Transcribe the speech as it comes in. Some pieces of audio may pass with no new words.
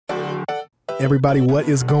Everybody, what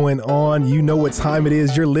is going on? You know what time it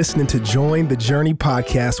is. You're listening to Join the Journey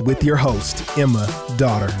podcast with your host, Emma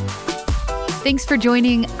Daughter. Thanks for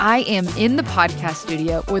joining. I am in the podcast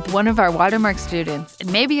studio with one of our Watermark students,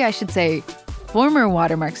 and maybe I should say former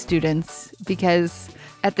Watermark students, because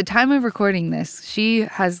at the time of recording this, she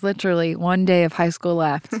has literally one day of high school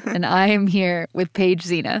left, and I am here with Paige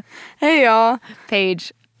Dzina. Hey, y'all.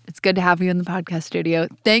 Paige, it's good to have you in the podcast studio.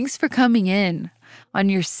 Thanks for coming in on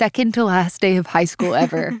your second to last day of high school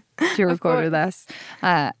ever to record with us.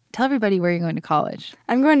 Tell everybody where you're going to college.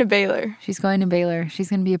 I'm going to Baylor. She's going to Baylor. She's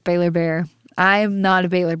going to be a Baylor Bear. I'm not a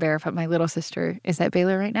Baylor Bear, but my little sister is at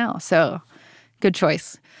Baylor right now. So good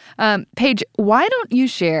choice. Paige, why don't you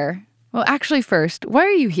share? Well, actually, first, why are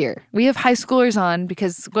you here? We have high schoolers on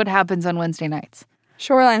because what happens on Wednesday nights?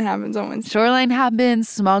 Shoreline happens on Wednesday. Shoreline happens.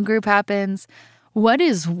 Small group happens. What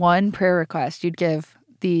is one prayer request you'd give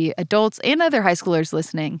the adults and other high schoolers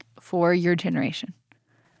listening for your generation?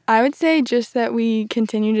 I would say just that we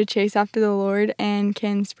continue to chase after the Lord and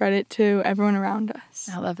can spread it to everyone around us.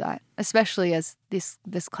 I love that, especially as this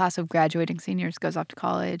class of graduating seniors goes off to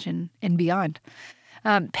college and beyond.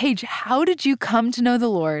 Paige, how did you come to know the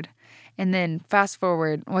Lord? And then fast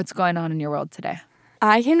forward, what's going on in your world today?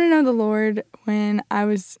 I came to know the Lord when I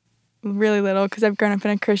was really little because I've grown up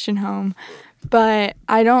in a Christian home. But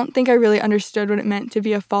I don't think I really understood what it meant to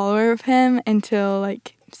be a follower of him until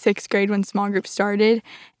like 6th grade when small groups started.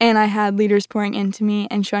 And I had leaders pouring into me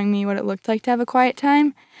and showing me what it looked like to have a quiet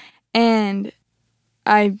time. And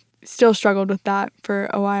I still struggled with that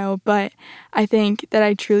for a while. But I think that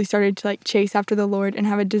I truly started to like chase after the Lord and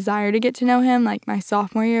have a desire to get to know him like my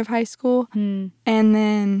sophomore year of high school. And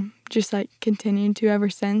then just like continued to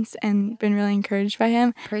ever since and been really encouraged by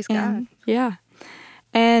him. Praise God. Yeah.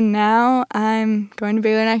 And now I'm going to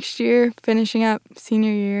Baylor next year, finishing up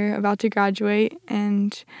senior year, about to graduate,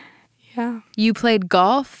 and yeah. You played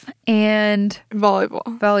golf and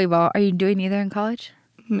volleyball. Are you doing either in college?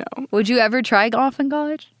 No. Would you ever try golf in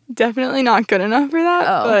college? Definitely not good enough for that,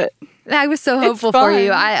 but I was so hopeful for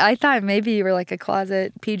you. I thought maybe you were like a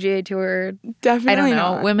closet PGA Tour. Definitely I don't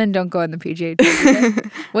know. not. Women don't go on the PGA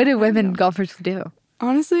Tour. What do women golfers do?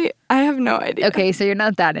 Honestly, I have no idea. Okay, so you're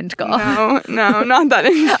not that into golf. No, not that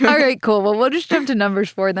into it. All right, cool. Well, we'll just jump to numbers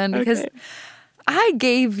 4 then, because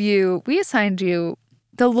we assigned you,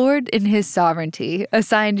 the Lord in his sovereignty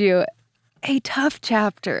assigned you a tough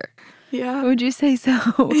chapter. Yeah. Would you say so?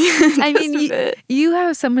 I mean, you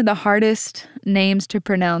have some of the hardest names to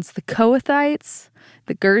pronounce: the Kohathites,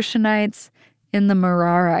 the Gershonites, and the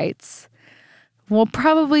Merarites. We'll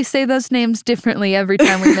probably say those names differently every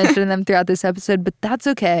time we mention them throughout this episode, but that's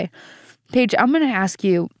okay. Paige, I'm going to ask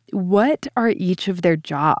you, what are each of their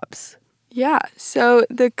jobs? Yeah, so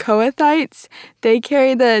the Kohathites, they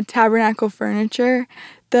carry the tabernacle furniture.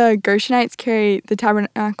 The Gershonites carry the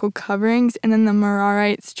tabernacle coverings, and then the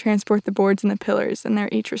Merarites transport the boards and the pillars, and they're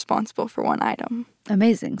each responsible for one item.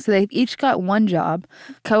 Amazing. So they've each got one job.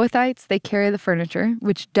 Kohathites, they carry the furniture,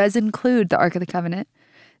 which does include the Ark of the Covenant.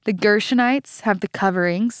 The Gershonites have the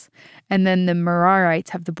coverings, and then the Merarites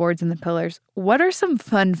have the boards and the pillars. What are some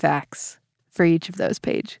fun facts for each of those,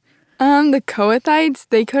 Paige? The Kohathites,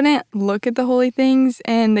 they couldn't look at the holy things,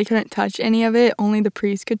 and they couldn't touch any of it. Only the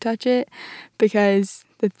priest could touch it because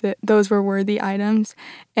those were worthy items.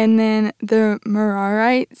 And then the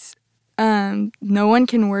Merarites, no one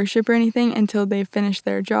can worship or anything until they finish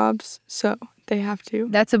their jobs, so they have to.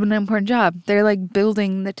 That's an important job. They're like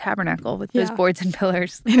building the tabernacle with those boards and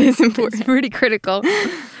pillars. It is important. It's pretty critical.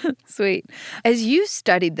 Sweet. As you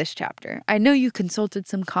studied this chapter, I know you consulted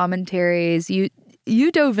some commentaries.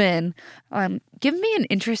 You dove in. Give me an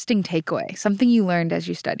interesting takeaway, something you learned as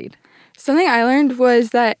you studied. Something I learned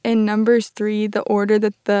was that in Numbers 3, the order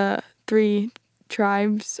that the 3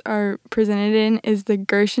 tribes are presented in is the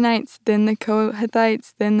Gershonites, then the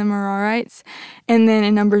Kohathites, then the Merarites. And then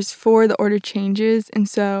in Numbers 4, the order changes. And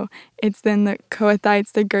so it's then the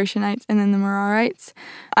Kohathites, the Gershonites, and then the Merarites.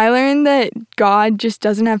 I learned that God just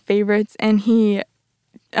doesn't have favorites, and he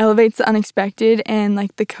elevates the unexpected. And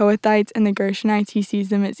like the Kohathites and the Gershonites, he sees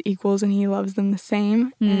them as equals and he loves them the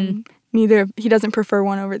same. And he doesn't prefer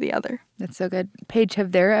one over the other. That's so good. Paige,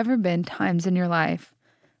 have there ever been times in your life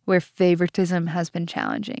where favoritism has been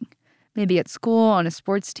challenging? Maybe at school, on a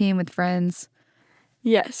sports team with friends?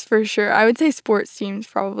 Yes, for sure. I would say sports teams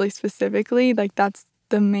probably specifically. Like that's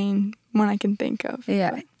the main one I can think of.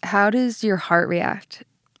 Yeah. But How does your heart react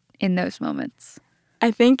in those moments?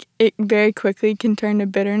 I think it very quickly can turn to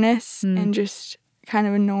bitterness and just kind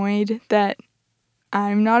of annoyed that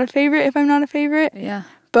I'm not a favorite if I'm not a favorite. Yeah.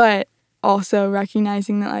 But also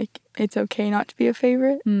recognizing that like it's okay not to be a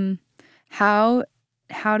favorite. How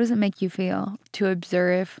how does it make you feel to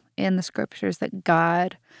observe in the scriptures that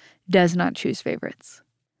God does not choose favorites?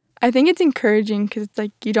 I think it's encouraging because it's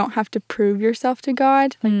like you don't have to prove yourself to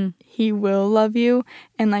God. Like he will love you,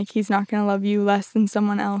 and like he's not going to love you less than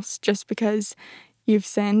someone else just because you've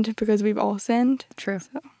sinned, because we've all sinned. True.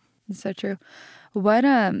 It's so true. What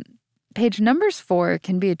Paige, Numbers 4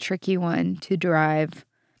 can be a tricky one to derive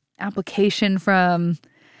application from,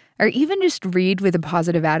 or even just read with a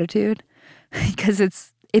positive attitude, because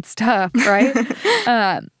it's tough,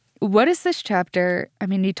 right? What is this chapter? I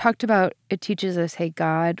mean, you talked about, it teaches us, hey,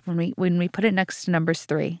 God, when we put it next to Numbers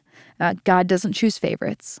 3, God doesn't choose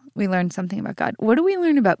favorites. We learn something about God. What do we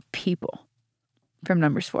learn about people from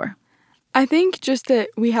Numbers 4? I think just that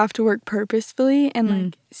we have to work purposefully and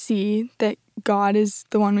like see that God is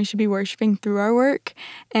the one we should be worshiping through our work,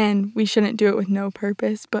 and we shouldn't do it with no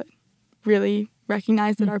purpose, but really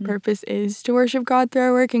recognize that our purpose is to worship God through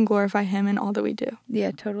our work and glorify him in all that we do.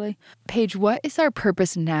 Yeah, totally. Paige, what is our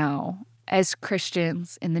purpose now as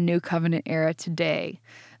Christians in the New Covenant era today?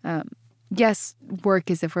 Yes, work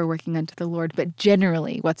is if we're working unto the Lord, but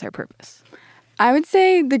generally, what's our purpose? I would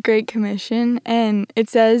say the Great Commission, and it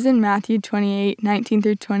says in Matthew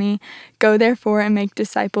 28:19-20, "Go therefore and make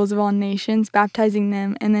disciples of all nations, baptizing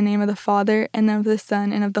them in the name of the Father, and of the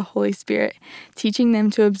Son, and of the Holy Spirit, teaching them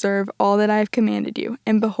to observe all that I have commanded you.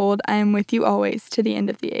 And behold, I am with you always to the end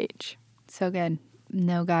of the age." So good.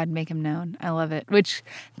 Know God, make him known. I love it. Which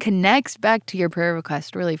connects back to your prayer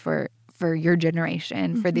request, really, for your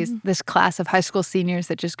generation, for this class of high school seniors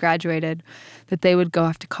that just graduated, that they would go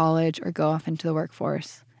off to college or go off into the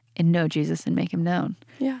workforce and know Jesus and make him known.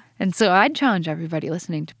 Yeah. And so I'd challenge everybody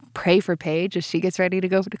listening to pray for Paige as she gets ready to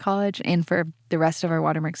go to college, and for the rest of our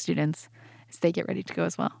Watermark students as they get ready to go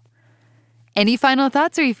as well. Any final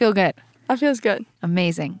thoughts, or you feel good? That feels good.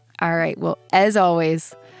 Amazing. All right. Well, as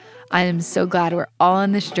always, I am so glad we're all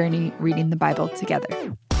on this journey reading the Bible together.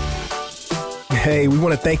 Hey, we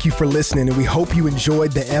want to thank you for listening, and we hope you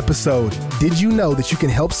enjoyed the episode. Did you know that you can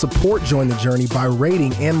help support Join the Journey by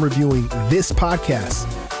rating and reviewing this podcast?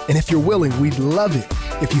 And if you're willing, we'd love it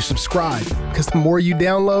if you subscribe, because the more you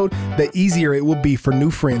download, the easier it will be for new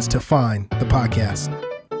friends to find the podcast.